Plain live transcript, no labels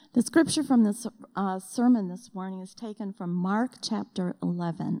The scripture from this sermon this morning is taken from Mark chapter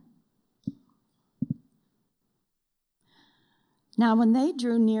 11. Now, when they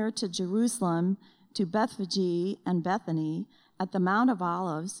drew near to Jerusalem, to Bethphage and Bethany, at the Mount of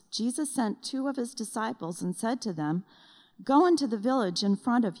Olives, Jesus sent two of his disciples and said to them, "Go into the village in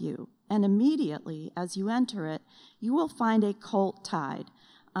front of you, and immediately as you enter it, you will find a colt tied,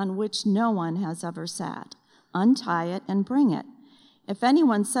 on which no one has ever sat. Untie it and bring it. If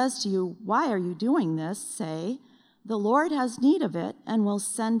anyone says to you, 'Why are you doing this?' say, 'The Lord has need of it, and will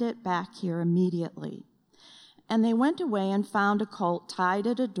send it back here immediately.'" And they went away and found a colt tied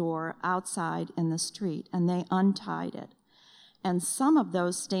at a door outside in the street, and they untied it. And some of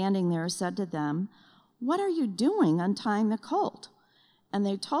those standing there said to them, "What are you doing untying the colt?" And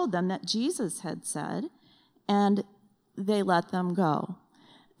they told them that Jesus had said, and they let them go.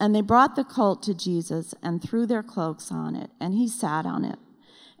 And they brought the colt to Jesus and threw their cloaks on it, and he sat on it.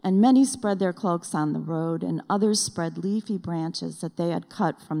 And many spread their cloaks on the road, and others spread leafy branches that they had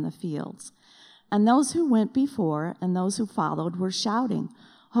cut from the fields. And those who went before and those who followed were shouting,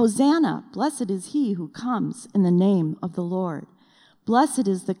 "Hosanna! Blessed is he who comes in the name of the Lord. Blessed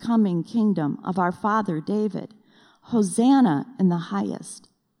is the coming kingdom of our father David. Hosanna in the highest."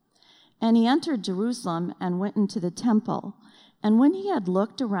 And he entered Jerusalem and went into the temple. And when he had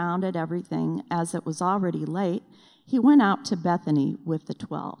looked around at everything, as it was already late, he went out to Bethany with the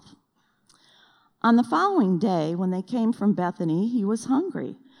 12. On the following day, when they came from Bethany, he was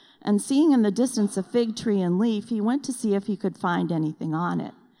hungry. And seeing in the distance a fig tree and leaf, he went to see if he could find anything on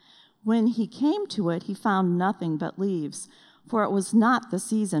it. When he came to it, he found nothing but leaves, for it was not the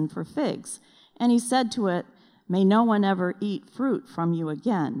season for figs. And he said to it, "May no one ever eat fruit from you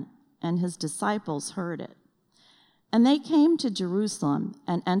again." And his disciples heard it. And they came to Jerusalem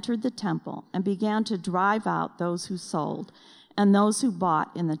and entered the temple and began to drive out those who sold and those who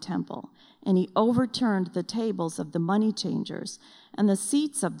bought in the temple. And he overturned the tables of the money changers and the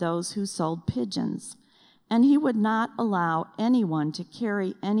seats of those who sold pigeons. And he would not allow anyone to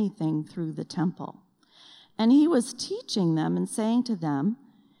carry anything through the temple. And he was teaching them and saying to them,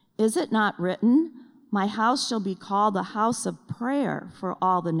 "Is it not written, 'My house shall be called a house of prayer for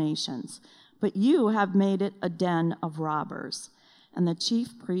all the nations'? But you have made it a den of robbers." And the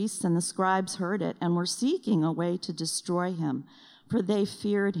chief priests and the scribes heard it and were seeking a way to destroy him, for they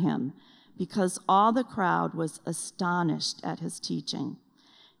feared him, because all the crowd was astonished at his teaching.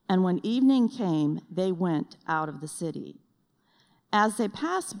 And when evening came, they went out of the city. As they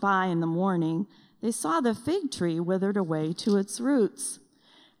passed by in the morning, they saw the fig tree withered away to its roots.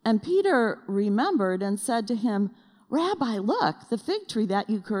 And Peter remembered and said to him, "Rabbi, look, the fig tree that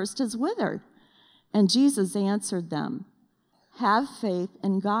you cursed has withered." And Jesus answered them, "Have faith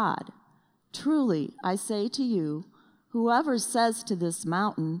in God. Truly, I say to you, whoever says to this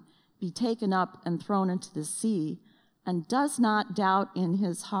mountain, 'Be taken up and thrown into the sea,' and does not doubt in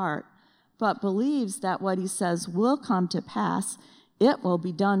his heart, but believes that what he says will come to pass, it will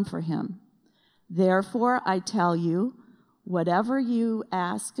be done for him. Therefore, I tell you, whatever you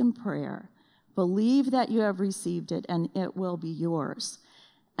ask in prayer, believe that you have received it, and it will be yours.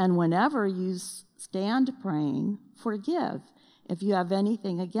 And whenever you stand praying, forgive if you have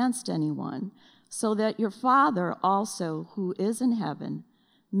anything against anyone, so that your Father also, who is in heaven,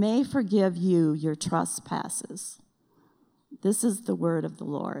 may forgive you your trespasses." This is the word of the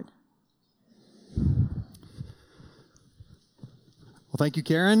Lord. Well, thank you,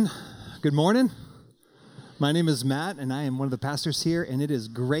 Karen. Good morning. My name is Matt, and I am one of the pastors here, and it is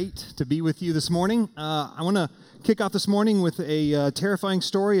great to be with you this morning. I want to kick off this morning with a terrifying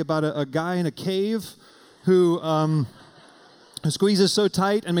story about a guy in a cave who squeezes so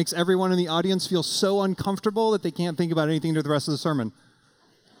tight and makes everyone in the audience feel so uncomfortable that they can't think about anything through the rest of the sermon.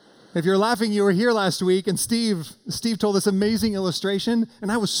 If you're laughing, you were here last week, and Steve told this amazing illustration,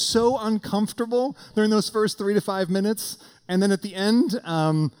 and I was so uncomfortable during those first 3 to 5 minutes, and then at the end,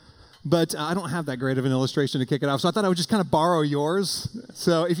 but I don't have that great of an illustration to kick it off, so I thought I would just kind of borrow yours.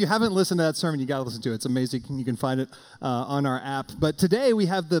 So if you haven't listened to that sermon, you got to listen to it. It's amazing. You can find it on our app. But today we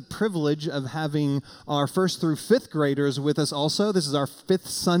have the privilege of having our 1st through 5th graders with us also. This is our 5th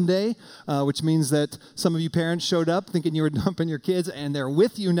Sunday, which means that some of you parents showed up thinking you were dumping your kids, and they're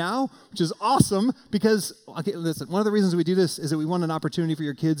with you now, which is awesome because, okay, listen, one of the reasons we do this is that we want an opportunity for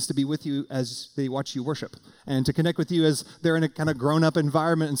your kids to be with you as they watch you worship and to connect with you as they're in a kind of grown-up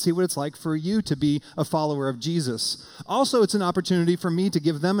environment and see what it's like for you to be a follower of Jesus. Also, it's an opportunity for me to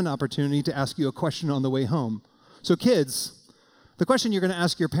give them an opportunity to ask you a question on the way home. So kids, the question you're going to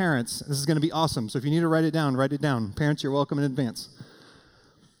ask your parents, this is going to be awesome. So if you need to write it down, write it down. Parents, you're welcome in advance.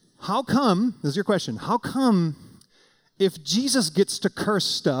 How come, this is your question, how come if Jesus gets to curse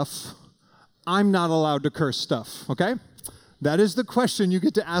stuff, I'm not allowed to curse stuff, okay? That is the question you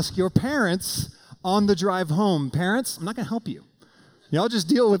get to ask your parents on the drive home. Parents, I'm not going to help you. Y'all just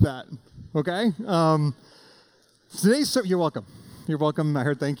deal with that, okay? You're welcome. You're welcome. I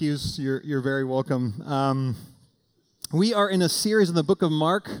heard thank yous. You're very welcome. We are in a series in the book of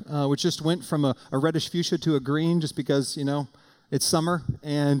Mark, which just went from a reddish fuchsia to a green just because, it's summer.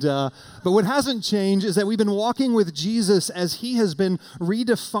 But what hasn't changed is that we've been walking with Jesus as he has been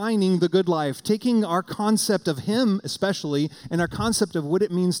redefining the good life, taking our concept of him especially and our concept of what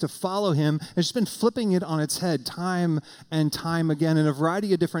it means to follow him and just been flipping it on its head time and time again in a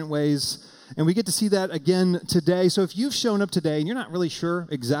variety of different ways. And we get to see that again today. So if you've shown up today and you're not really sure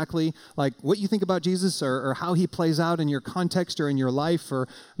exactly like what you think about Jesus or how he plays out in your context or in your life, or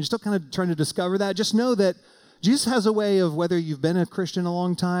you're still kind of trying to discover that, just know that Jesus has a way of, whether you've been a Christian a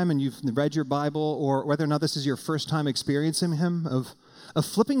long time and you've read your Bible, or whether or not this is your first time experiencing him, of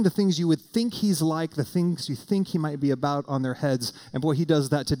flipping the things you would think he's like, the things you think he might be about on their heads. And boy, he does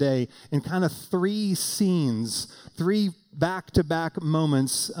that today in kind of three scenes, three back-to-back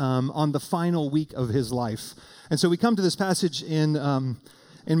moments on the final week of his life. And so we come to this passage in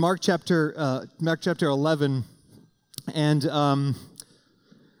Mark chapter 11, and we're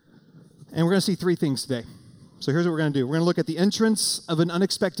going to see three things today. So here's what we're going to do. We're going to look at the entrance of an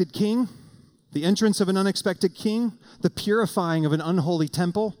unexpected king, the entrance of an unexpected king, the purifying of an unholy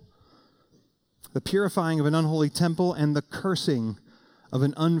temple, and the cursing of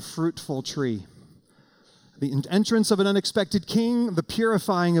an unfruitful tree. The entrance of an unexpected king, the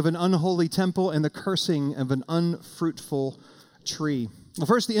purifying of an unholy temple, and the cursing of an unfruitful tree. Well,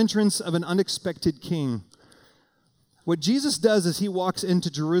 first, the entrance of an unexpected king. What Jesus does as he walks into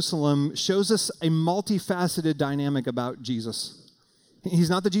Jerusalem shows us a multifaceted dynamic about Jesus.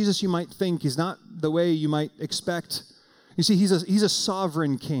 He's not the Jesus you might think. He's not the way you might expect. You see, he's a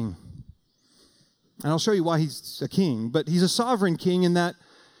sovereign king. And I'll show you why he's a king. But he's a sovereign king in that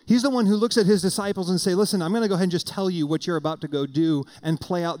he's the one who looks at his disciples and say, listen, I'm going to go ahead and just tell you what you're about to go do and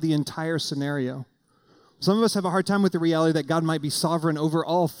play out the entire scenario. Some of us have a hard time with the reality that God might be sovereign over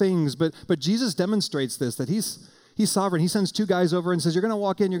all things, but Jesus demonstrates this, that He's sovereign. He sends two guys over and says, you're going to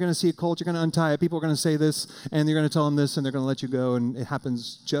walk in, you're going to see a colt, you're going to untie it, people are going to say this, and you're going to tell them this, and they're going to let you go, and it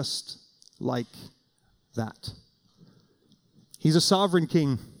happens just like that. He's a sovereign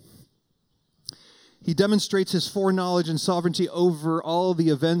king. He demonstrates his foreknowledge and sovereignty over all the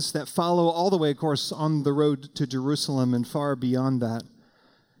events that follow all the way, of course, on the road to Jerusalem and far beyond that.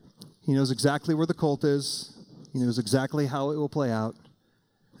 He knows exactly where the colt is. He knows exactly how it will play out,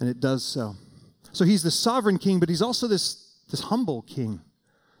 and it does so. So he's the sovereign king, but he's also this humble king.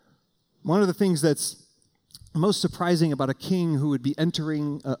 One of the things that's most surprising about a king who would be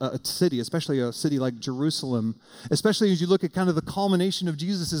entering a city, especially a city like Jerusalem, especially as you look at kind of the culmination of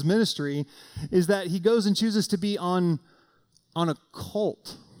Jesus' ministry, is that he goes and chooses to be on a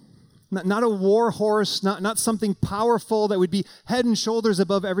colt. Not a war horse, not something powerful that would be head and shoulders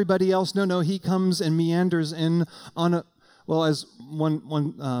above everybody else. No, he comes and meanders in on a, well, as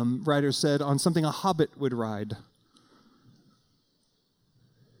one writer said, on something a hobbit would ride.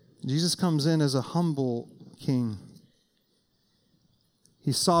 Jesus comes in as a humble king.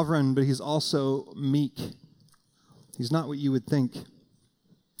 He's sovereign, but he's also meek. He's not what you would think.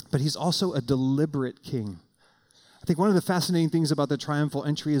 But he's also a deliberate king. I think one of the fascinating things about the triumphal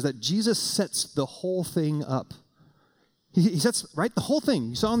entry is that Jesus sets the whole thing up. He sets, right, the whole thing.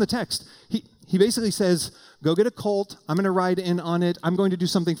 You saw in the text. He basically says, go get a colt. I'm going to ride in on it. I'm going to do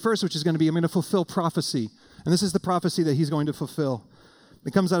something first, which is going to be, I'm going to fulfill prophecy. And this is the prophecy that he's going to fulfill.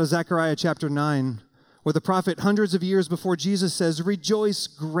 It comes out of Zechariah chapter 9, where the prophet, hundreds of years before Jesus, says, rejoice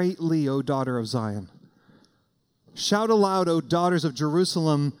greatly, O daughter of Zion. Shout aloud, O daughters of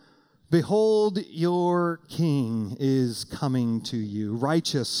Jerusalem. Behold, your king is coming to you.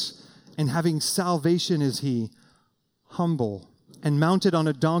 Righteous and having salvation is he, humble and mounted on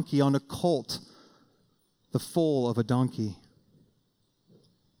a donkey, on a colt, the foal of a donkey.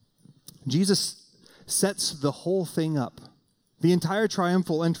 Jesus sets the whole thing up. The entire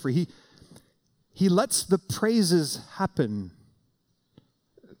triumphal entry. He lets the praises happen.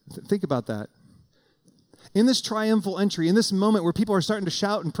 Think about that. In this triumphal entry, in this moment where people are starting to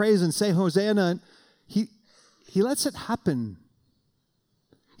shout and praise and say Hosanna, he lets it happen.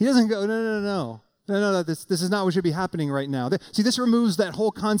 He doesn't go, no, this is not what should be happening right now. See, this removes that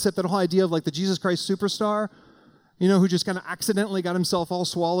whole concept, that whole idea of like the Jesus Christ superstar, who just kind of accidentally got himself all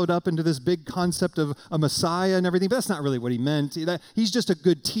swallowed up into this big concept of a Messiah and everything. But that's not really what he meant. He's just a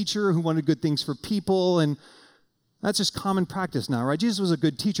good teacher who wanted good things for people, and that's just common practice now, right? Jesus was a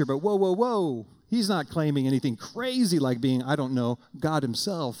good teacher, but whoa. He's not claiming anything crazy like being, I don't know, God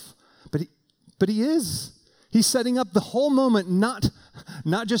himself. But he is. He's setting up the whole moment not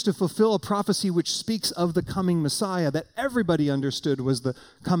just to fulfill a prophecy which speaks of the coming Messiah that everybody understood was the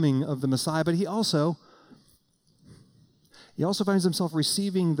coming of the Messiah, but he also finds himself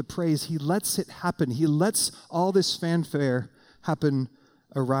receiving the praise. He lets it happen. He lets all this fanfare happen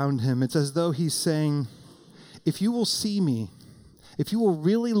around him. It's as though he's saying, if you will see me, if you will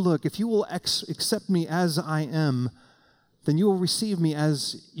really look, if you will accept me as I am, then you will receive me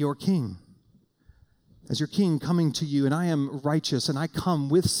as your king coming to you, and I am righteous, and I come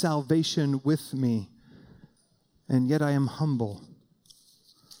with salvation with me, and yet I am humble.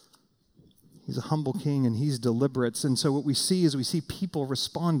 He's a humble king, and he's deliberate. And so what we see is we see people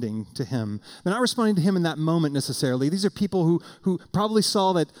responding to him. They're not responding to him in that moment necessarily. These are people who probably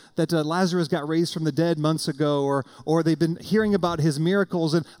saw that Lazarus got raised from the dead months ago, or they've been hearing about his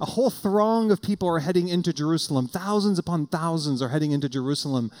miracles, and a whole throng of people are heading into Jerusalem. Thousands upon thousands are heading into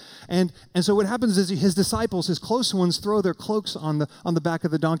Jerusalem. And so what happens is his disciples, his close ones, throw their cloaks on the back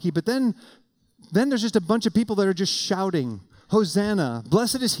of the donkey, but then there's just a bunch of people that are just shouting, Hosanna,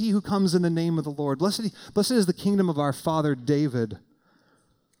 blessed is he who comes in the name of the Lord. Blessed is the kingdom of our father David.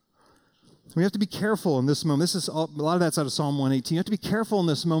 We have to be careful in this moment. A lot of that's out of Psalm 118. You have to be careful in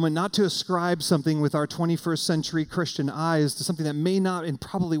this moment not to ascribe something with our 21st century Christian eyes to something that may not and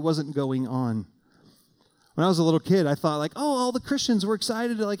probably wasn't going on. When I was a little kid, I thought all the Christians were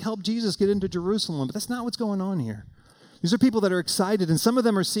excited to help Jesus get into Jerusalem, but that's not what's going on here. These are people that are excited, and some of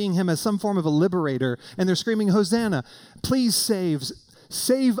them are seeing him as some form of a liberator, and they're screaming, Hosanna, please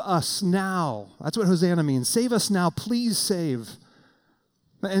save us now. That's what Hosanna means. Save us now, please save.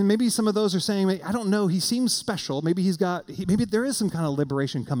 And maybe some of those are saying, I don't know, he seems special. Maybe maybe there is some kind of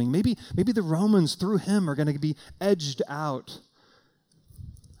liberation coming. Maybe the Romans through him are going to be edged out.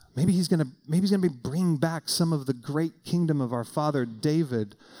 Maybe he's going to bring back some of the great kingdom of our father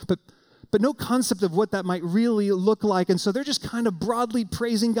David. But no concept of what that might really look like. And so they're just kind of broadly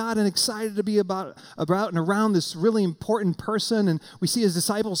praising God and excited to be about and around this really important person. And we see his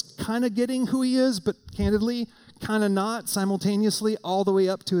disciples kind of getting who he is, but candidly, kind of not simultaneously all the way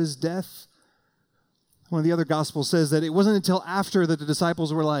up to his death. One of the other gospels says that it wasn't until after that the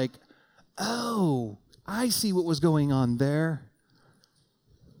disciples were like, oh, I see what was going on there.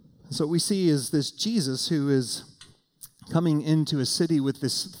 And so what we see is this Jesus who is coming into a city with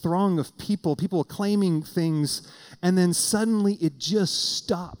this throng of people acclaiming things, and then suddenly it just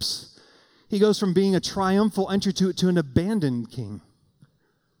stops. He goes from being a triumphal entry to an abandoned king.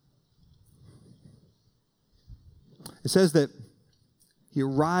 It says that he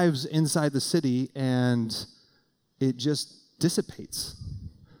arrives inside the city and it just dissipates.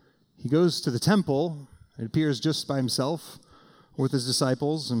 He goes to the temple, it appears just by himself with his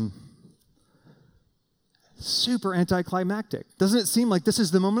disciples, and super anticlimactic. Doesn't it seem like this is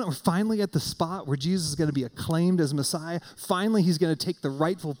the moment we're finally at the spot where Jesus is going to be acclaimed as Messiah? Finally, he's going to take the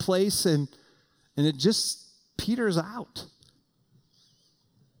rightful place, and it just peters out.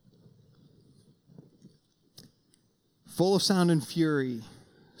 Full of sound and fury,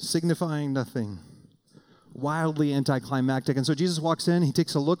 signifying nothing. Wildly anticlimactic. And so Jesus walks in, he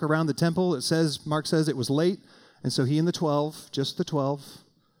takes a look around the temple. Mark says it was late, and so he and just the 12,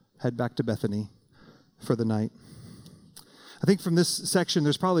 head back to Bethany for the night. I think from this section,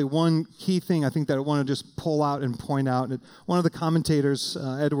 there's probably one key thing I think that I want to just pull out and point out. One of the commentators,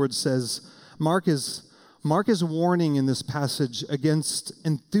 Edwards, says, Mark is warning in this passage against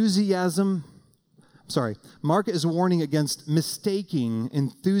enthusiasm. Mark is warning against mistaking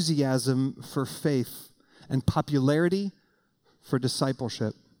enthusiasm for faith and popularity for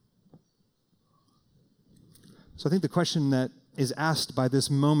discipleship. So I think the question that is asked by this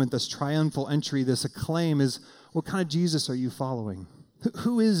moment, this triumphal entry, this acclaim, is what kind of Jesus are you following?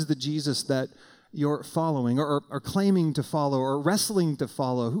 Who is the Jesus that you're following or claiming to follow or wrestling to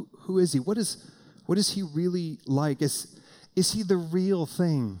follow? Who is he? What is he really like? Is he the real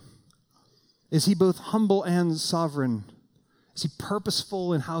thing? Is he both humble and sovereign? Is he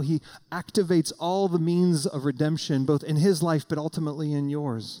purposeful in how he activates all the means of redemption, both in his life but ultimately in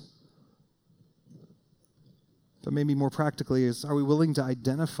yours? But maybe more practically are we willing to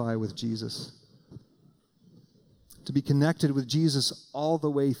identify with Jesus? To be connected with Jesus all the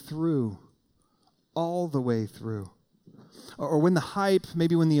way through. All the way through. Or when the hype,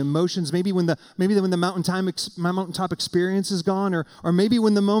 maybe when the emotions, maybe when the mountaintop experience is gone, or maybe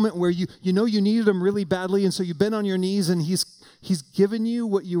when the moment where you know you needed him really badly, and so you've been on your knees and he's he's given you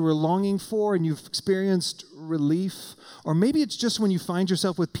what you were longing for and you've experienced relief. Or maybe it's just when you find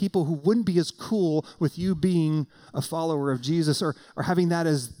yourself with people who wouldn't be as cool with you being a follower of Jesus or having that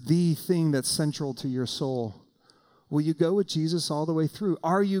as the thing that's central to your soul. Will you go with Jesus all the way through?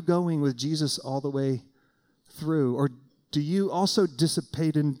 Are you going with Jesus all the way through? Or do you also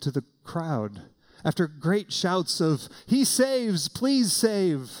dissipate into the crowd? After great shouts of, "He saves, please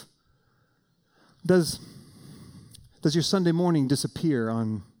save," does your Sunday morning disappear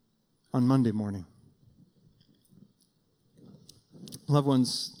on Monday morning? Loved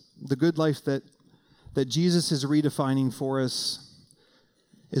ones, the good life that Jesus is redefining for us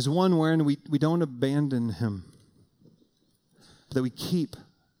is one wherein we don't abandon him, but that we keep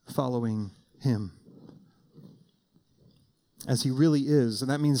following him as he really is.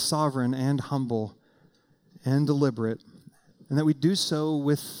 And that means sovereign and humble and deliberate. And that we do so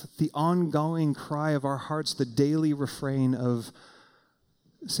with the ongoing cry of our hearts, the daily refrain of,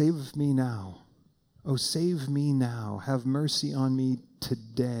 "Save me now. Oh, save me now. Have mercy on me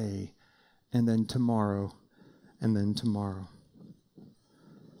today, and then tomorrow, and then tomorrow."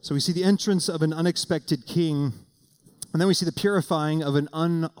 So we see the entrance of an unexpected king, and then we see the purifying of an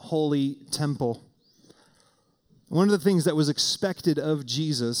unholy temple. One of the things that was expected of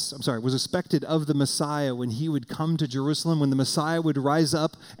was expected of the Messiah when he would come to Jerusalem, when the Messiah would rise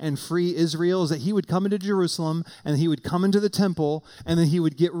up and free Israel, is that he would come into Jerusalem and he would come into the temple and then he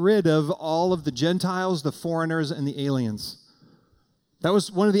would get rid of all of the Gentiles, the foreigners, and the aliens. That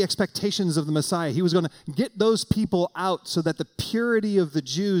was one of the expectations of the Messiah. He was going to get those people out so that the purity of the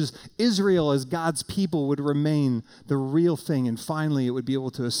Jews, Israel as God's people, would remain the real thing. And finally, it would be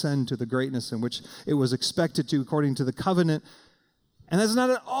able to ascend to the greatness in which it was expected to according to the covenant. And that's not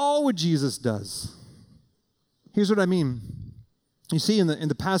at all what Jesus does. Here's what I mean. You see in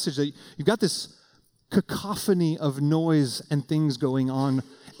the passage that you've got this cacophony of noise and things going on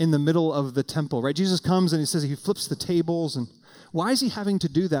in the middle of the temple, right? Jesus comes and he says he flips the tables. And why is he having to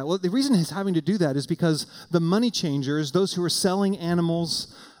do that? Well, the reason he's having to do that is because the money changers, those who are selling animals,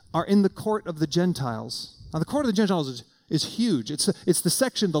 are in the court of the Gentiles. Now, the court of the Gentiles is huge. It's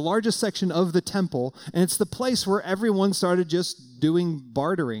the largest section of the temple, and it's the place where everyone started just doing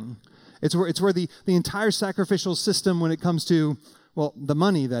bartering. It's where the entire sacrificial system, when it comes to, well, the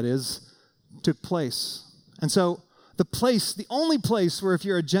money, that is, took place. And so the only place where if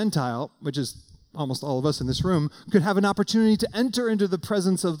you're a Gentile, which is almost all of us in this room, could have an opportunity to enter into the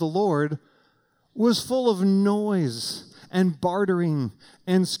presence of the Lord, was full of noise and bartering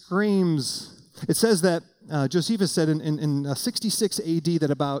and screams. It says that Josephus said in 66 AD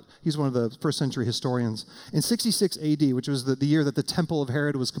that he's one of the first century historians, in 66 AD, which was the year that the temple of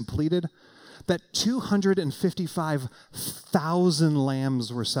Herod was completed, that 255,000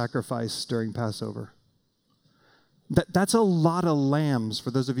 lambs were sacrificed during Passover. That's a lot of lambs, for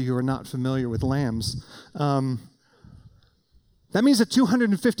those of you who are not familiar with lambs. That means that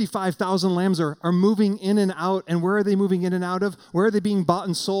 255,000 lambs are moving in and out. And where are they moving in and out of? Where are they being bought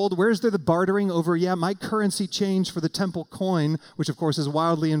and sold? Where's there the bartering over, my currency change for the temple coin, which of course is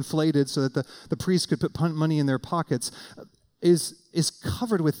wildly inflated so that the priests could put money in their pockets, is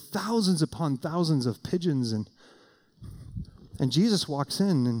covered with thousands upon thousands of pigeons. And Jesus walks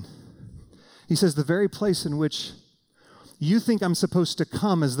in and he says, the very place in which you think I'm supposed to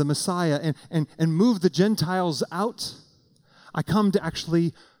come as the Messiah and move the Gentiles out, I come to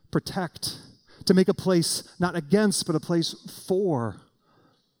actually protect, to make a place not against, but a place for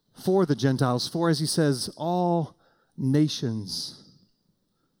the Gentiles, for, as he says, all nations.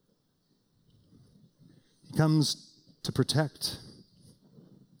 He comes to protect.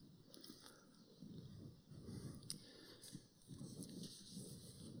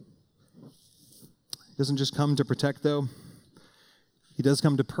 He doesn't just come to protect, though. He does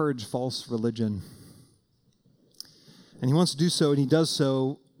come to purge false religion. And he wants to do so, and he does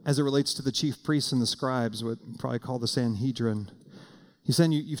so as it relates to the chief priests and the scribes, what we probably call the Sanhedrin. He's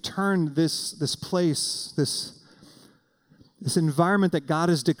saying you've turned this place, this environment that God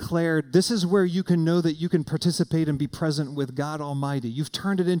has declared, this is where you can know that you can participate and be present with God Almighty. You've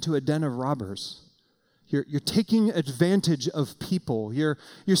turned it into a den of robbers. You're taking advantage of people. You're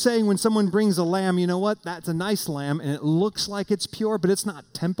saying when someone brings a lamb, you know what? That's a nice lamb, and it looks like it's pure, but it's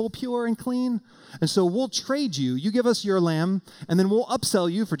not temple pure and clean. And so we'll trade you. You give us your lamb, and then we'll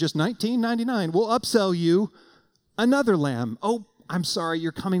upsell you for just $19.99. We'll upsell you another lamb. Oh, I'm sorry,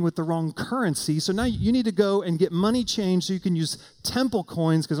 you're coming with the wrong currency. So now you need to go and get money changed so you can use temple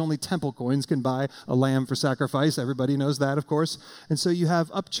coins, because only temple coins can buy a lamb for sacrifice. Everybody knows that, of course. And so you have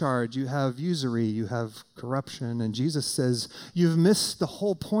upcharge, you have usury, you have corruption. And Jesus says, you've missed the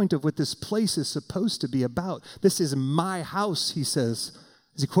whole point of what this place is supposed to be about. This is my house, he says.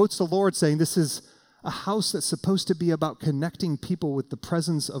 As he quotes the Lord saying, this is a house that's supposed to be about connecting people with the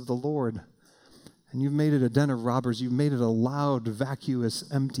presence of the Lord. And you've made it a den of robbers. You've made it a loud, vacuous,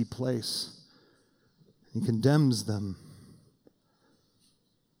 empty place. He condemns them.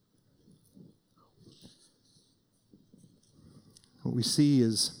 What we see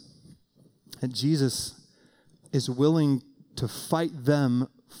is that Jesus is willing to fight them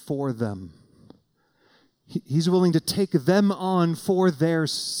for them. He's willing to take them on for their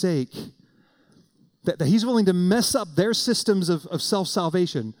sake. That he's willing to mess up their systems of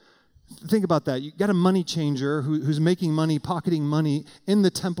self-salvation. Think about that. You got a money changer who's making money, pocketing money in the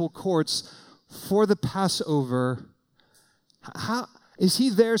temple courts for the Passover. How is he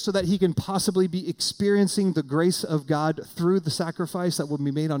there so that he can possibly be experiencing the grace of God through the sacrifice that will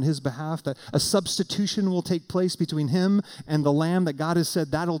be made on his behalf? That a substitution will take place between him and the lamb, that God has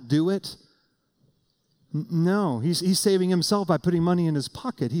said that'll do it? No, he's saving himself by putting money in his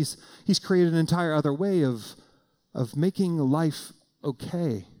pocket. He's created an entire other way of making life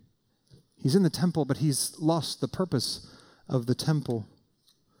okay. He's in the temple, but he's lost the purpose of the temple.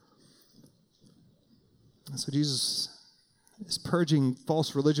 And so Jesus is purging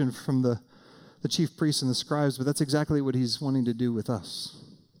false religion from the chief priests and the scribes, but that's exactly what he's wanting to do with us.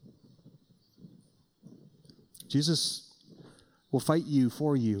 Jesus will fight you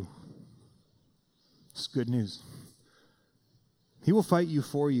for you. It's good news. He will fight you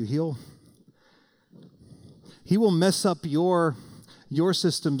for you. He will mess up your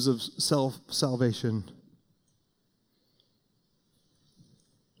systems of self-salvation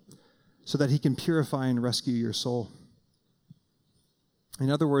so that he can purify and rescue your soul.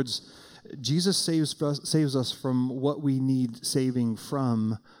 In other words, Jesus saves us from what we need saving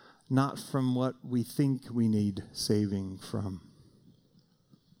from, not from what we think we need saving from.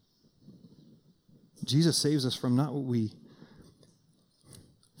 Jesus saves us from not what we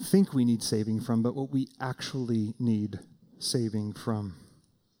think we need saving from, but what we actually need saving from.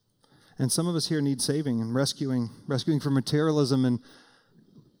 And some of us here need saving and rescuing from materialism and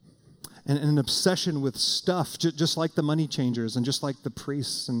an obsession with stuff, just like the money changers and just like the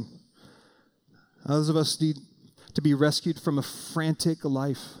priests. And others of us need to be rescued from a frantic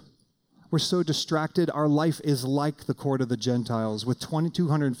life. We're so distracted. Our life is like the court of the Gentiles with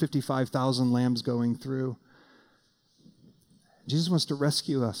 255,000 lambs going through. Jesus wants to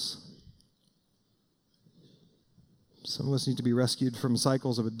rescue us. Some of us need to be rescued from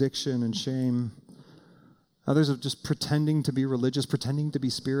cycles of addiction and shame. Others of just pretending to be religious, pretending to be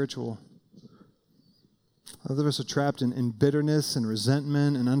spiritual. Others of us are trapped in bitterness and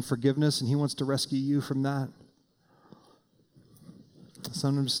resentment and unforgiveness, and he wants to rescue you from that.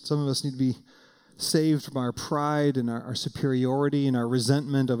 Some of us need to be saved from our pride and our superiority and our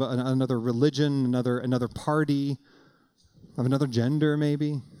resentment of another religion, another party, of another gender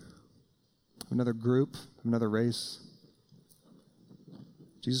maybe, of another group, of another race.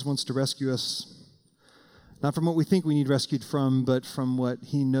 Jesus wants to rescue us, not from what we think we need rescued from, but from what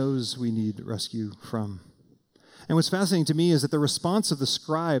he knows we need rescue from. And what's fascinating to me is that the response of the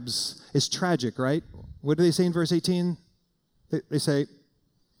scribes is tragic, right? What do they say in verse 18? They say,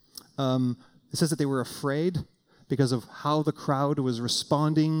 it says that they were afraid because of how the crowd was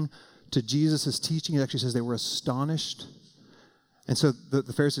responding to Jesus' teaching. It actually says they were astonished. And so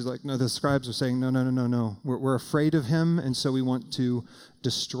the Pharisees are like, no, the scribes are saying, no. We're afraid of him, and so we want to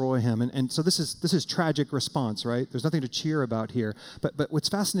destroy him. And so this is tragic response, right? There's nothing to cheer about here. But what's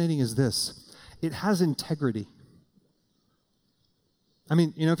fascinating is this. It has integrity. I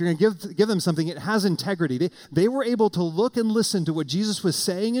mean, if you're going to give them something, it has integrity. They were able to look and listen to what Jesus was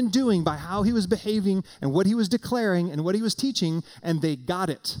saying and doing by how he was behaving and what he was declaring and what he was teaching, and they got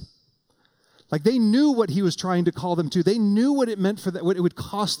it. Like they knew what he was trying to call them to. They knew what it meant for them, what it would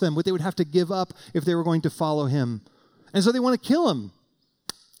cost them, what they would have to give up if they were going to follow him. And so they want to kill him.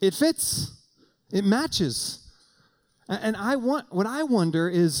 It fits. It matches. And what I wonder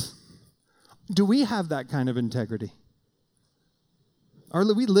is, do we have that kind of integrity? Are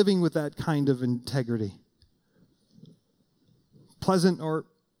we living with that kind of integrity? Pleasant or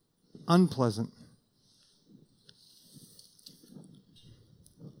unpleasant?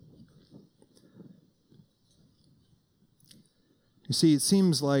 You see, it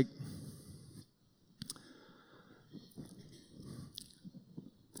seems like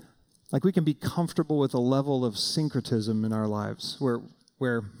Like we can be comfortable with a level of syncretism in our lives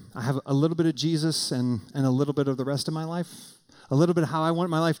where I have a little bit of Jesus and a little bit of the rest of my life, a little bit of how I want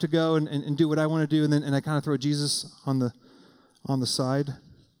my life to go and do what I want to do, and I kind of throw Jesus on the side.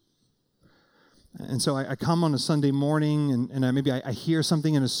 And so I come on a Sunday morning and maybe I hear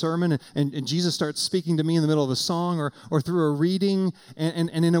something in a sermon and Jesus starts speaking to me in the middle of a song or through a reading, and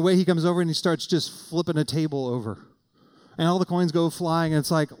in a way he comes over and he starts just flipping a table over. And all the coins go flying, and it's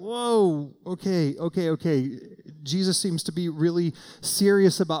like, whoa, okay. Jesus seems to be really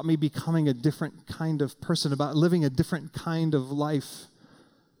serious about me becoming a different kind of person, about living a different kind of life.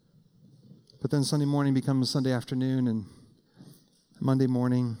 But then Sunday morning becomes Sunday afternoon and Monday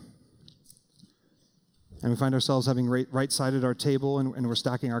morning, and we find ourselves having right-sided our table, and we're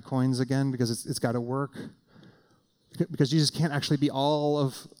stacking our coins again because it's got to work. Because Jesus can't actually be all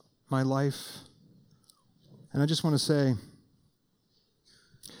of my life. And I just want to say,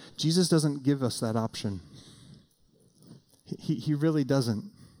 Jesus doesn't give us that option. He really doesn't.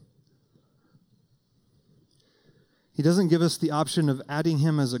 He doesn't give us the option of adding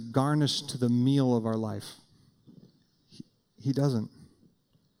him as a garnish to the meal of our life. He doesn't.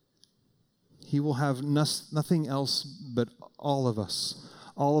 He will have nothing else but all of us,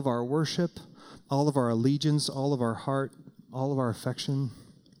 all of our worship, all of our allegiance, all of our heart, all of our affection.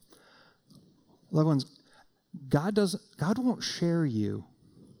 Loved ones, God won't share you.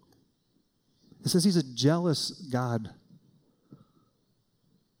 It says he's a jealous God.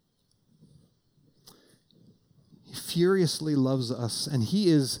 He furiously loves us, and he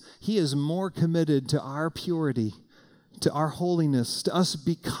is more committed to our purity, to our holiness, to us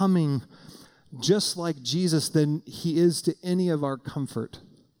becoming just like Jesus than he is to any of our comfort.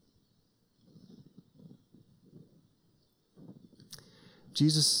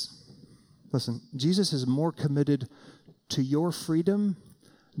 Jesus is more committed to your freedom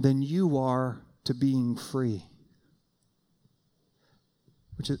than you are to being free.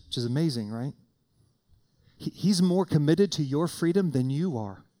 Which is amazing, right? He's more committed to your freedom than you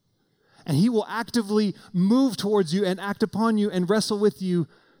are. And he will actively move towards you and act upon you and wrestle with you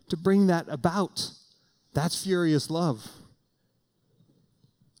to bring that about. That's furious love.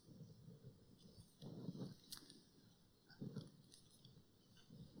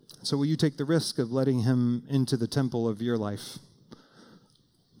 So will you take the risk of letting him into the temple of your life?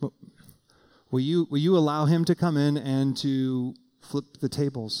 Will you allow him to come in and to flip the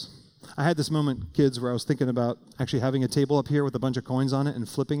tables? I had this moment, kids, where I was thinking about actually having a table up here with a bunch of coins on it and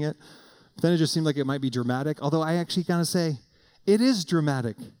flipping it. But then it just seemed like it might be dramatic, although I actually kind of say, it is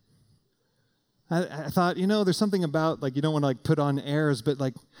dramatic. I thought, there's something about, you don't want to, put on airs, but,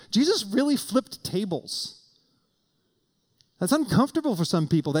 Jesus really flipped tables. That's uncomfortable for some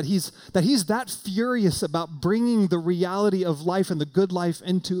people, that he's that furious about bringing the reality of life and the good life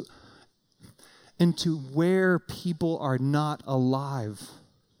into where people are not alive.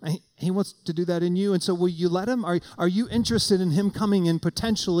 He wants to do that in you, and so will you let him? Are you interested in him coming and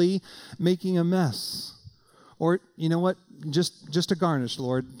potentially making a mess? Or, you know what, just a garnish,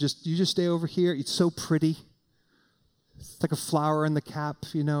 Lord. You just stay over here. It's so pretty. It's like a flower in the cap,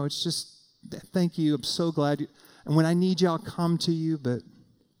 It's just, thank you. I'm so glad. And when I need you, I'll come to you, but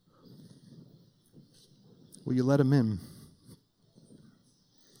will you let him in?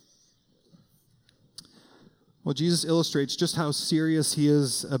 Well, Jesus illustrates just how serious he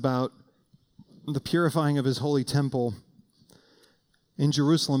is about the purifying of his holy temple in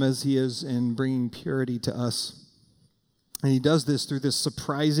Jerusalem as he is in bringing purity to us. And he does this through this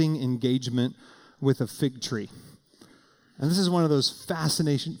surprising engagement with a fig tree. And this is one of those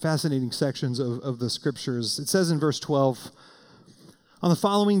fascinating sections of the scriptures. It says in verse 12, on the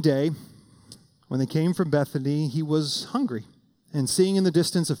following day, when they came from Bethany, he was hungry. And seeing in the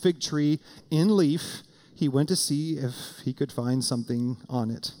distance a fig tree in leaf, he went to see if he could find something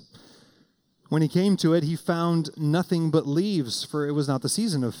on it. When he came to it, he found nothing but leaves, for it was not the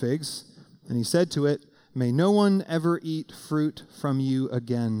season of figs. And he said to it, "May no one ever eat fruit from you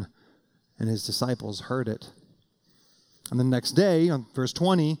again." And his disciples heard it. And the next day, on verse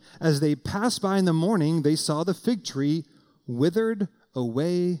 20, as they passed by in the morning, they saw the fig tree withered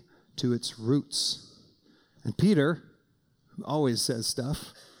away to its roots. And Peter, who always says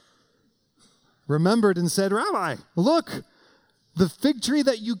stuff, remembered and said, "Rabbi, look, the fig tree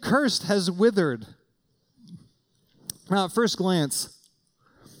that you cursed has withered." Now, at first glance,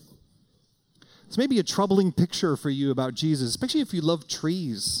 it's maybe a troubling picture for you about Jesus, especially if you love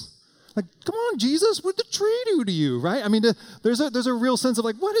trees. Come on, Jesus, what did the tree do to you, right? I mean, there's a real sense of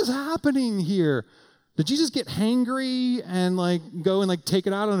what is happening here? Did Jesus get hangry and go and take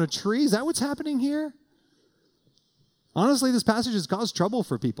it out on a tree? Is that what's happening here? Honestly, this passage has caused trouble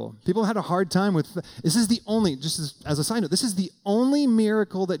for people. People had a hard time with, this is the only, just as a side note, this is the only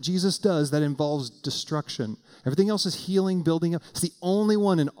miracle that Jesus does that involves destruction. Everything else is healing, building up. It's the only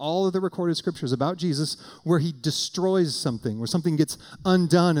one in all of the recorded scriptures about Jesus where he destroys something, where something gets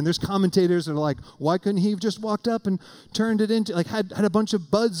undone. And there's commentators that are like, why couldn't he have just walked up and turned it into, like had a bunch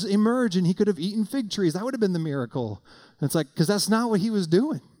of buds emerge and he could have eaten fig trees? That would have been the miracle. And it's like, because that's not what he was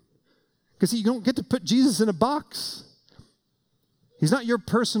doing. Because you don't get to put Jesus in a box. He's not your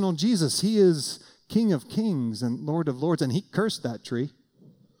personal Jesus. He is King of Kings and Lord of Lords, and he cursed that tree,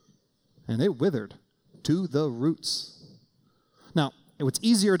 and it withered to the roots. Now, what's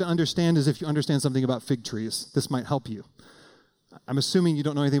easier to understand is if you understand something about fig trees. This might help you. I'm assuming you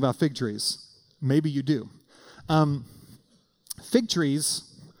don't know anything about fig trees. Maybe you do. Fig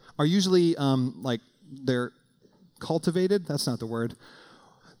trees are usually they're cultivated. That's not the word.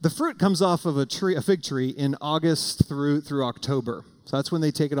 The fruit comes off of a fig tree in August through October. So that's when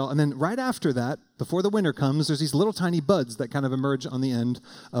they take it all. And then right after that, before the winter comes, there's these little tiny buds that kind of emerge on the end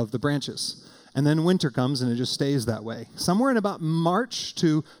of the branches. And then winter comes and it just stays that way. Somewhere in about March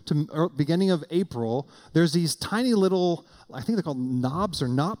to beginning of April, there's these tiny little, I think they're called knobs or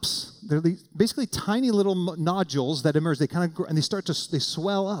knops. They're basically tiny little nodules that emerge. They kind of grow, and they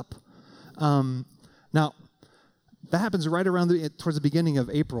swell up. Now, that happens right around towards the beginning of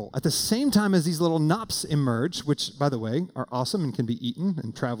April. At the same time as these little knops emerge, which, by the way, are awesome and can be eaten,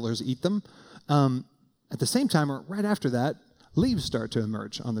 and travelers eat them, at the same time, or right after that, leaves start to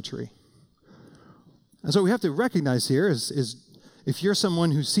emerge on the tree. And so what we have to recognize here is if you're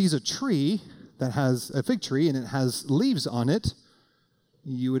someone who sees a tree that has a fig tree and it has leaves on it,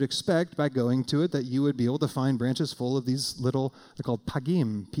 you would expect by going to it that you would be able to find branches full of these little, they're called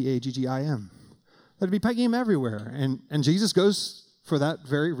pagim, P-A-G-G-I-M. There'd be pagim everywhere. And Jesus goes for that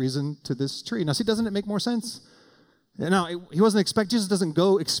very reason to this tree. Now, see, doesn't it make more sense? Now, Jesus doesn't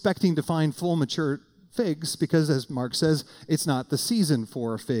go expecting to find full mature figs because, as Mark says, it's not the season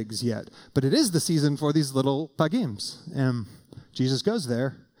for figs yet. But it is the season for these little pagims. And Jesus goes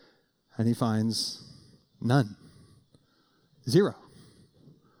there and he finds none. 0.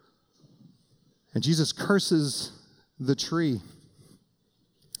 And Jesus curses the tree.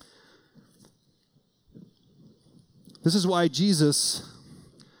 This is why Jesus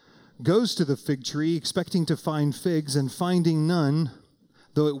goes to the fig tree expecting to find figs and finding none.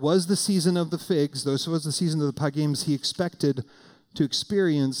 Though it was the season of the figs, though it was the season of the pagims, he expected to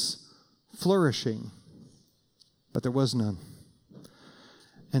experience flourishing. But there was none.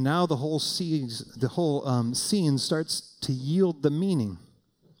 And now the whole scene starts to yield the meaning.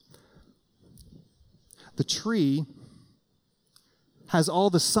 The tree has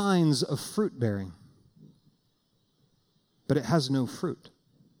all the signs of fruit bearing, but it has no fruit.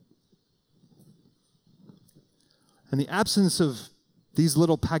 And the absence of these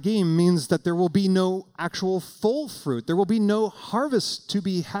little pagim means that there will be no actual full fruit. There will be no harvest to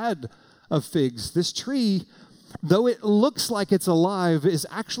be had of figs. This tree, though it looks like it's alive, is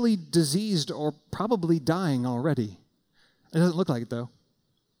actually diseased or probably dying already. It doesn't look like it, though.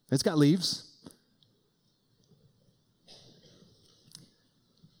 It's got leaves.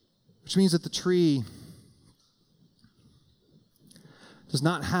 Which means that the tree does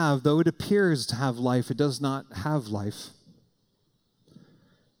not have, though it appears to have life, it does not have life.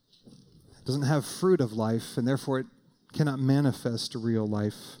 It doesn't have fruit of life, and therefore it cannot manifest real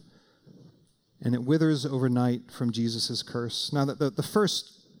life. And it withers overnight from Jesus' curse. Now, the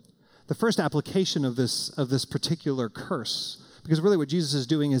first application of this particular curse, because really what Jesus is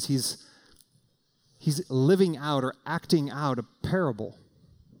doing is he's living out or acting out a parable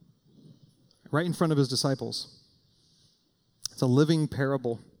right in front of his disciples. It's a living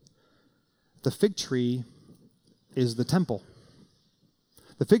parable. The fig tree is the temple.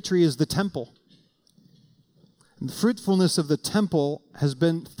 The fig tree is the temple. And the fruitfulness of the temple has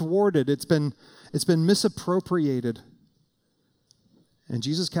been thwarted. It's been misappropriated. And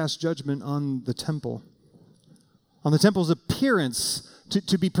Jesus casts judgment on the temple. On the temple's appearance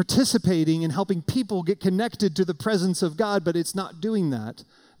to be participating in helping people get connected to the presence of God, but it's not doing that.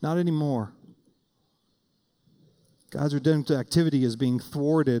 Not anymore. God's redemptive activity is being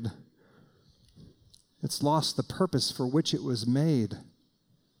thwarted. It's lost the purpose for which it was made. It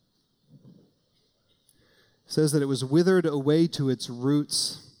says that it was withered away to its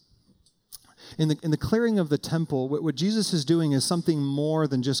roots. In the clearing of the temple, what Jesus is doing is something more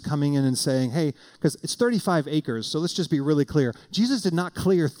than just coming in and saying, hey, because it's 35 acres, so let's just be really clear. Jesus did not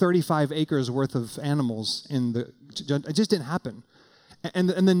clear 35 acres worth of animals it just didn't happen. And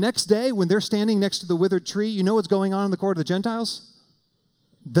the next day, when they're standing next to the withered tree, you know what's going on in the court of the Gentiles?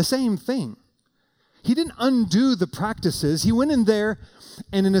 The same thing. He didn't undo the practices. He went in there,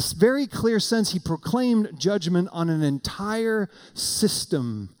 and in a very clear sense, he proclaimed judgment on an entire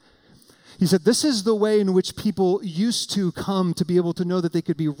system. He said, this is the way in which people used to come to be able to know that they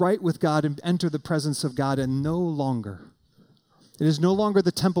could be right with God and enter the presence of God, and no longer. It is no longer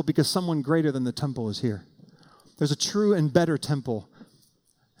the temple because someone greater than the temple is here. There's a true and better temple,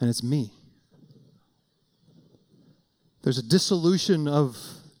 and it's me. There's a dissolution of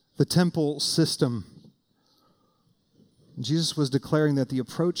the temple system. Jesus was declaring that the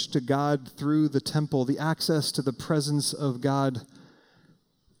approach to God through the temple, the access to the presence of God,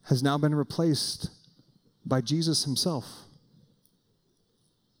 has now been replaced by Jesus himself.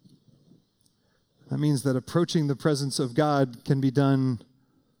 That means that approaching the presence of God can be done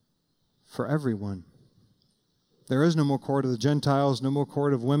for everyone. There is no more court of the Gentiles, no more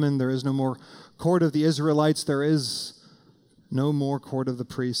court of women, there is no more court of the Israelites, there is no more court of the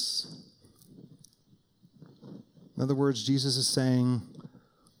priests. In other words, Jesus is saying,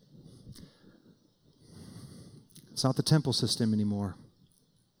 it's not the temple system anymore.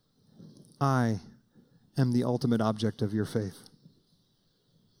 I am the ultimate object of your faith.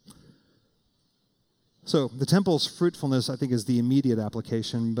 So the temple's fruitfulness, I think, is the immediate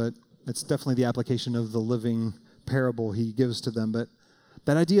application, but it's definitely the application of the living parable he gives to them. But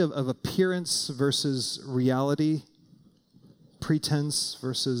that idea of appearance versus reality, pretense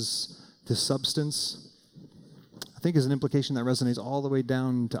versus the substance, I think is an implication that resonates all the way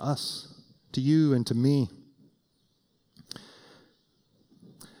down to us, to you and to me.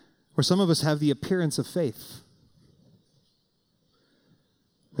 Where some of us have the appearance of faith.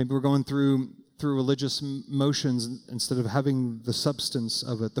 Maybe we're going through religious motions instead of having the substance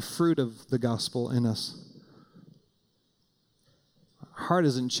of it, the fruit of the gospel in us. Our heart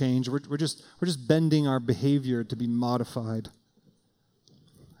isn't changed. We're just bending our behavior to be modified.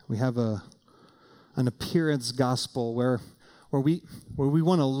 We have an appearance gospel where we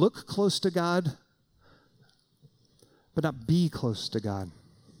want to look close to God, but not be close to God.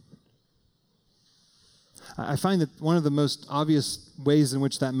 I find that one of the most obvious ways in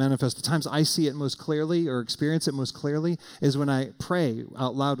which that manifests, the times I see it most clearly or experience it most clearly, is when I pray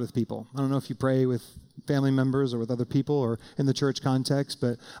out loud with people. I don't know if you pray with family members or with other people or in the church context,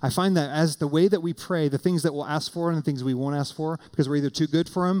 but I find that as the way that we pray, the things that we'll ask for and the things we won't ask for, because we're either too good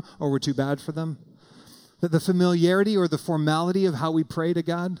for them or we're too bad for them, that the familiarity or the formality of how we pray to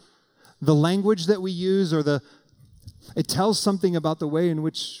God, the language that we use or it tells something about the way in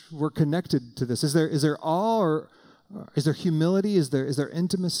which we're connected to this. Is there awe or is there humility? Is there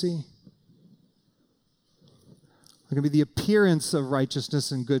intimacy? There can be the appearance of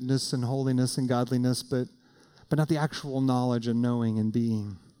righteousness and goodness and holiness and godliness, but not the actual knowledge and knowing and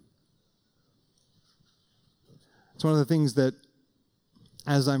being. It's one of the things that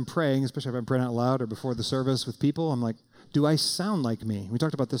as I'm praying, especially if I'm praying out loud or before the service with people, I'm like, do I sound like me? We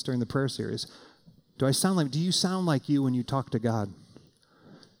talked about this during the prayer series. Do you sound like you when you talk to God?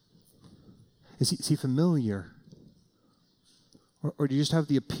 Is he familiar? Or do you just have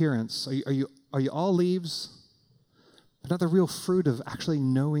the appearance? Are you all leaves, but not the real fruit of actually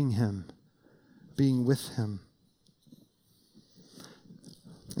knowing him, being with him?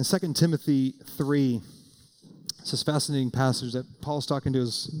 In 2 Timothy 3, it's this fascinating passage that Paul's talking to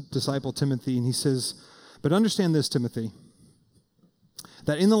his disciple Timothy, and he says, but understand this, Timothy,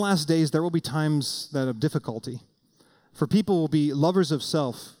 that in the last days there will be times that of difficulty. For people will be lovers of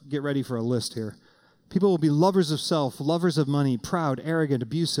self. Get ready for a list here. People will be lovers of self, lovers of money, proud, arrogant,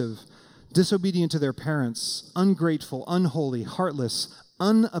 abusive, disobedient to their parents, ungrateful, unholy, heartless,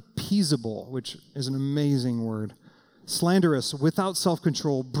 unappeasable, which is an amazing word, slanderous, without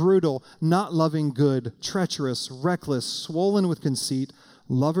self-control, brutal, not loving good, treacherous, reckless, swollen with conceit,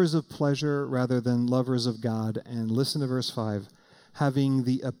 lovers of pleasure rather than lovers of God. And listen to verse 5. Having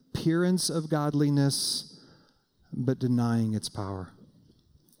the appearance of godliness, but denying its power.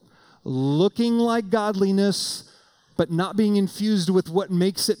 Looking like godliness, but not being infused with what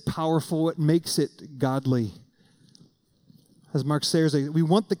makes it powerful, what makes it godly. As Mark Sayers says, we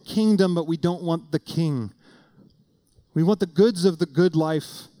want the kingdom, but we don't want the king. We want the goods of the good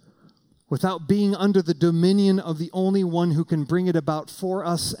life without being under the dominion of the only one who can bring it about for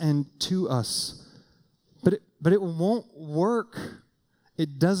us and to us. But it won't work.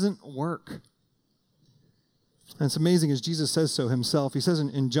 It doesn't work. And it's amazing as Jesus says so himself. He says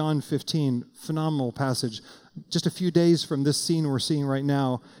in John 15, phenomenal passage, just a few days from this scene we're seeing right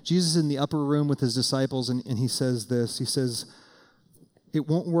now, Jesus is in the upper room with his disciples, and he says this. He says, it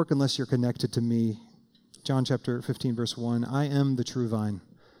won't work unless you're connected to me. John chapter 15, verse 1, I am the true vine,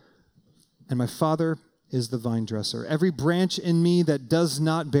 and my Father is the vine dresser. Every branch in me that does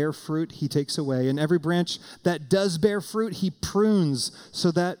not bear fruit, he takes away. And every branch that does bear fruit, he prunes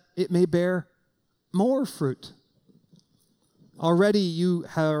so that it may bear more fruit. Already you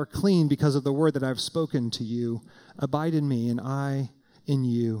are clean because of the word that I've spoken to you. Abide in me, and I in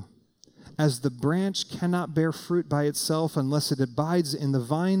you. As the branch cannot bear fruit by itself unless it abides in the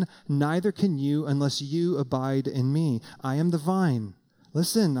vine, neither can you unless you abide in me. I am the vine.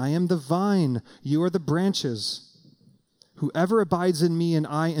 Listen, I am the vine. You are the branches. Whoever abides in me and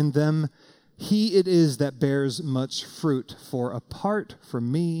I in them, he it is that bears much fruit. For apart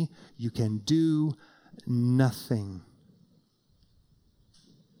from me, you can do nothing.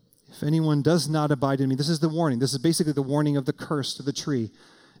 If anyone does not abide in me, this is the warning. This is basically the warning of the curse to the tree.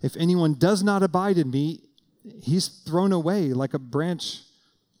 If anyone does not abide in me, he's thrown away like a branch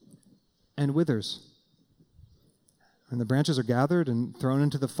and withers. And the branches are gathered and thrown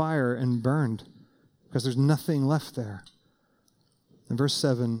into the fire and burned because there's nothing left there. In verse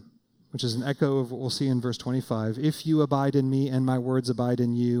 7, which is an echo of what we'll see in verse 25, if you abide in me and my words abide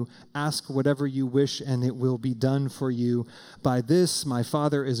in you, ask whatever you wish and it will be done for you. By this my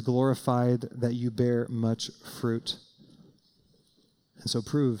Father is glorified, that you bear much fruit, and so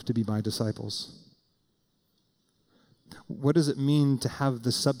prove to be my disciples. What does it mean to have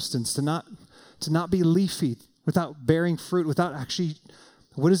the substance, to not be leafy, without bearing fruit, without actually,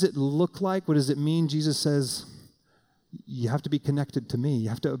 what does it look like? What does it mean? Jesus says, you have to be connected to me. You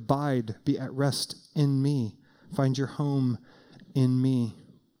have to abide, be at rest in me. Find your home in me.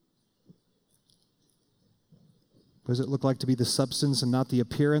 What does it look like to be the substance and not the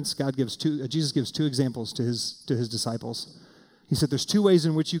appearance? Jesus gives two examples to his disciples. He said there's two ways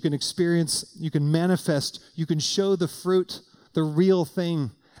in which you can experience, you can manifest, you can show the fruit, the real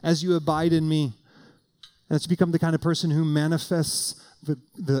thing, as you abide in me. And it's become the kind of person who manifests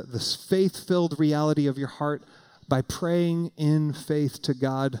the faith-filled reality of your heart by praying in faith to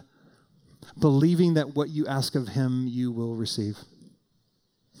God, believing that what you ask of him, you will receive.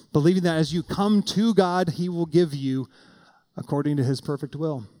 Believing that as you come to God, he will give you according to his perfect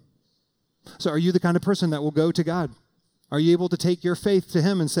will. So are you the kind of person that will go to God? Are you able to take your faith to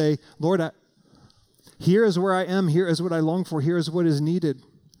him and say, Lord, here is where I am, here is what I long for, here is what is needed.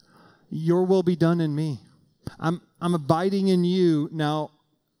 Your will be done in me. I'm abiding in you. Now,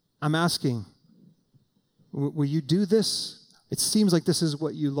 I'm asking, will you do this? It seems like this is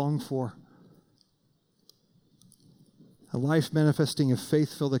what you long for. A life manifesting a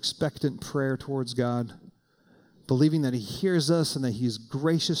faith-filled, expectant prayer towards God, believing that he hears us and that he is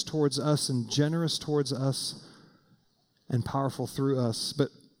gracious towards us and generous towards us and powerful through us. But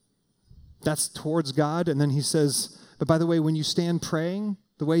that's towards God. And then he says, but by the way, when you stand praying,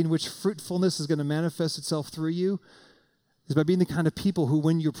 the way in which fruitfulness is going to manifest itself through you is by being the kind of people who,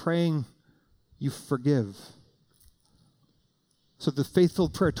 when you're praying, you forgive. So the faithful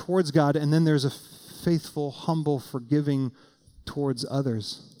prayer towards God, and then there's a faithful, humble, forgiving towards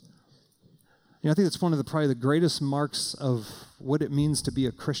others. You know, I think that's one of probably the greatest marks of what it means to be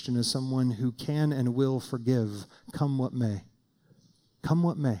a Christian is someone who can and will forgive, come what may. Come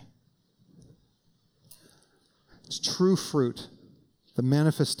what may. It's true fruit, the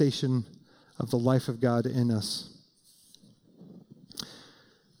manifestation of the life of God in us.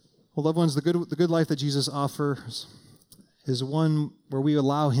 Well, loved ones, the good life that Jesus offers is one where we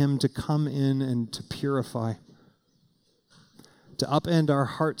allow him to come in and to purify, to upend our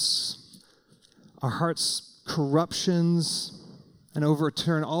hearts' corruptions, and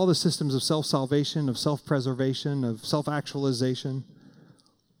overturn all the systems of self-salvation, of self-preservation, of self-actualization,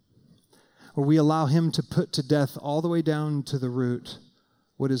 where we allow him to put to death all the way down to the root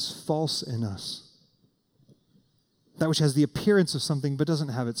what is false in us. That which has the appearance of something but doesn't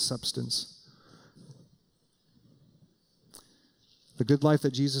have its substance. The good life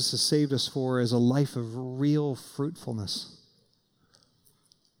that Jesus has saved us for is a life of real fruitfulness.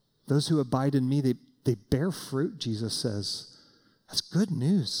 Those who abide in me, they bear fruit, Jesus says. That's good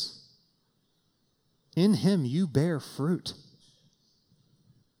news. In him you bear fruit.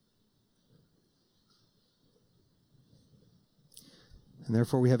 And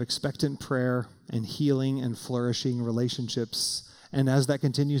therefore we have expectant prayer and healing and flourishing relationships. And as that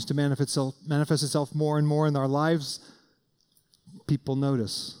continues to manifest itself more and more in our lives, people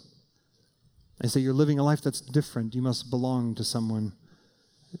notice. They say, you're living a life that's different. You must belong to someone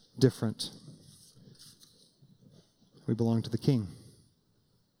different. We belong to the King.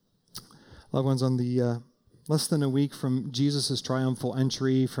 Loved ones, on the less than a week from Jesus' triumphal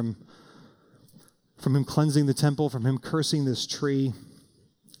entry, from him cleansing the temple, from him cursing this tree,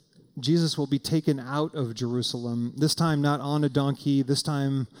 Jesus will be taken out of Jerusalem, this time not on a donkey, this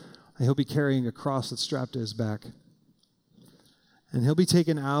time And he'll be carrying a cross that's strapped to his back. And he'll be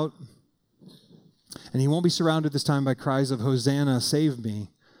taken out, and he won't be surrounded this time by cries of, Hosanna, save me.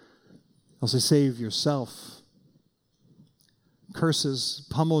 He'll say, save yourself. Curses,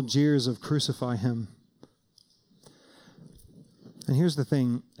 pummeled jeers of crucify him. And here's the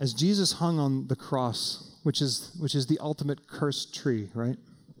thing. As Jesus hung on the cross, which is the ultimate cursed tree, right?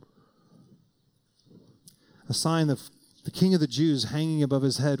 A sign of the King of the Jews hanging above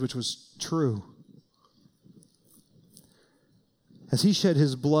his head, which was true. As he shed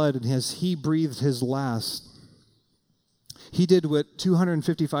his blood and as he breathed his last, he did what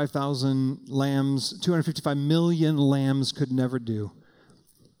 255 million lambs could never do.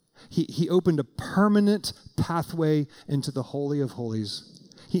 He opened a permanent pathway into the Holy of Holies.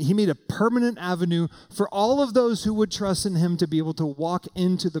 He made a permanent avenue for all of those who would trust in him to be able to walk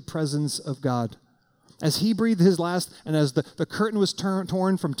into the presence of God. As he breathed his last, and as the curtain was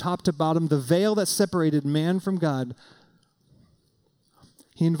torn from top to bottom, the veil that separated man from God,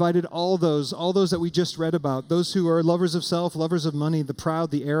 he invited all those that we just read about, those who are lovers of self, lovers of money, the proud,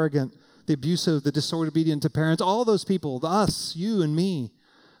 the arrogant, the abusive, the disobedient to parents, all those people, us, you and me,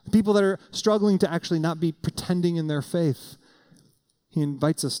 the people that are struggling to actually not be pretending in their faith. He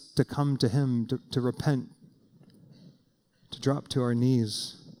invites us to come to him, to repent, to drop to our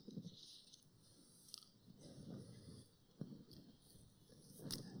knees.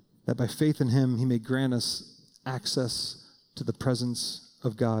 That by faith in him, he may grant us access to the presence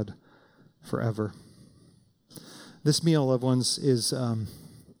of God forever. This meal, loved ones, is a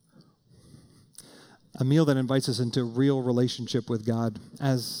meal that invites us into real relationship with God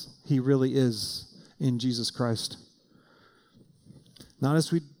as he really is in Jesus Christ. Not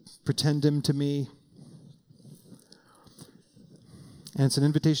as we pretend him to be. And it's an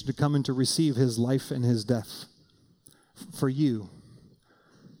invitation to come and to receive his life and his death for you.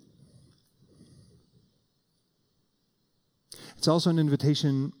 It's also an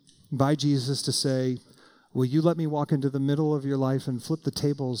invitation by Jesus to say, will you let me walk into the middle of your life and flip the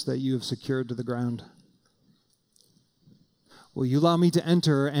tables that you have secured to the ground? Will you allow me to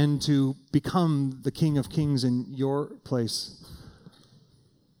enter and to become the King of Kings in your place?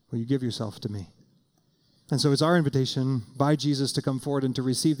 Will you give yourself to me? And so it's our invitation by Jesus to come forward and to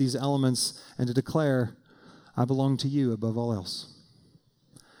receive these elements and to declare, I belong to you above all else.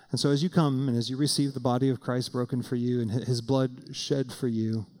 And so as you come and as you receive the body of Christ broken for you and his blood shed for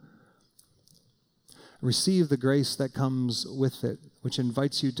you, receive the grace that comes with it, which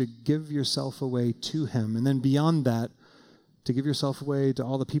invites you to give yourself away to him. And then beyond that, to give yourself away to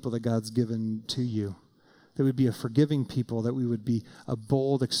all the people that God's given to you. That we'd be a forgiving people, that we would be a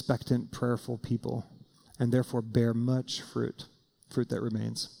bold, expectant, prayerful people, and therefore bear much fruit that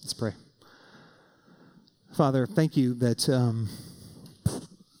remains. Let's pray. Father, thank you that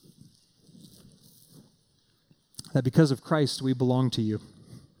because of Christ, we belong to you.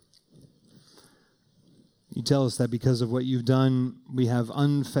 You tell us that because of what you've done, we have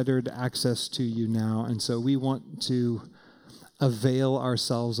unfettered access to you now. And so we want to avail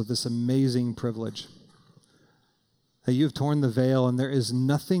ourselves of this amazing privilege. That you have torn the veil, and there is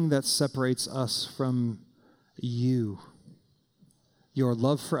nothing that separates us from you. Your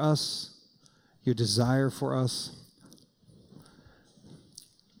love for us, your desire for us.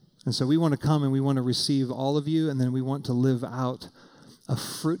 And so we want to come and we want to receive all of you, and then we want to live out a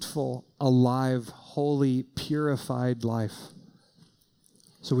fruitful, alive, holy, purified life.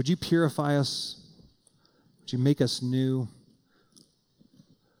 So would you purify us? Would you make us new?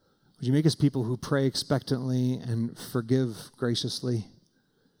 Would you make us people who pray expectantly and forgive graciously,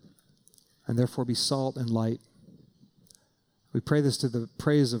 and therefore be salt and light? We pray this to the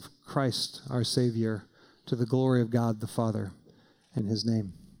praise of Christ, our Savior, to the glory of God the Father, in his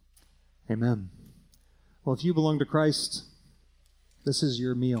name. Amen. Well, if you belong to Christ, this is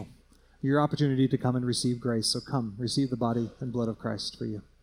your meal, your opportunity to come and receive grace. So come, receive the body and blood of Christ for you.